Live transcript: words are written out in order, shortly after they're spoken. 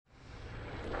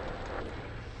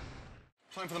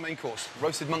Time for the main course,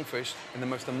 roasted monkfish in the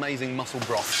most amazing mussel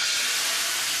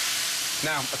broth.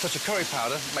 Now, a touch of curry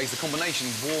powder makes the combination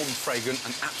warm, fragrant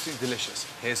and absolutely delicious.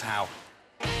 Here's how.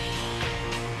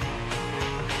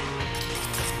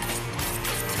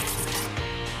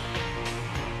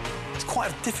 It's quite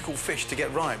a difficult fish to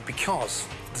get right because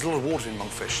there's a lot of water in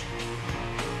monkfish.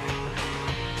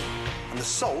 And the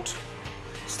salt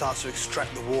starts to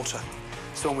extract the water.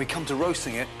 So when we come to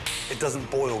roasting it, it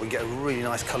doesn't boil. We get a really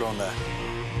nice colour on there.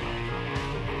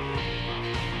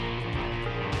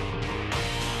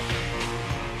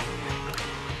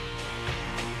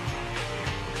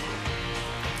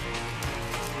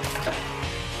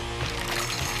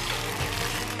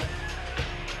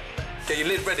 Get your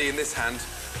lid ready in this hand.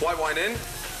 White wine in.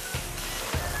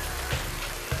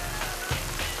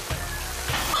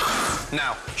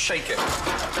 Now, shake it.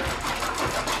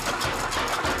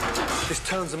 This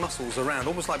turns the mussels around,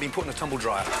 almost like being put in a tumble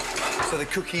dryer, so they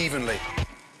cook evenly.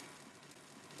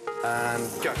 And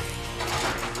go.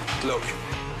 Look.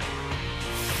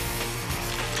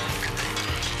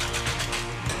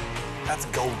 That's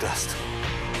gold dust.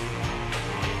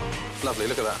 Lovely,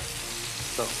 look at that.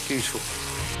 Look, beautiful.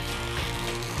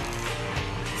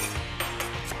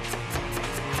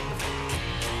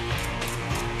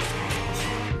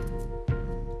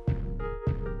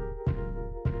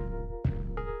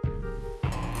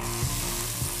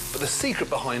 The secret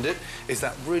behind it is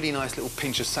that really nice little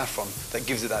pinch of saffron that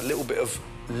gives it that little bit of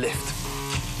lift.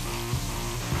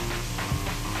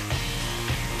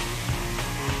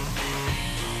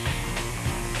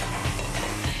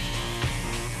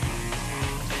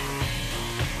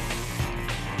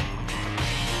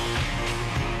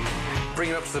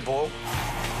 Bring it up to the boil.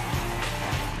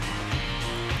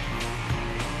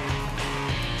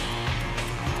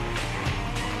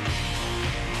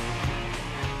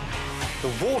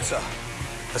 The water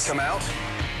has come out.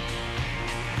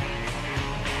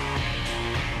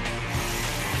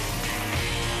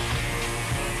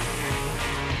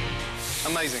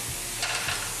 Amazing.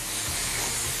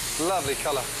 Lovely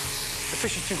colour. The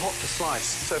fish is too hot to slice,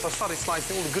 so if I started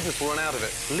slicing, all the goodness will run out of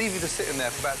it. Leave it to sit in there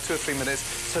for about 2 or 3 minutes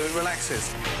so it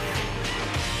relaxes.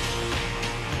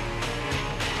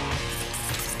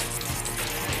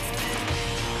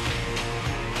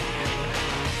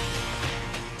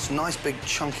 Nice big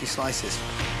chunky slices.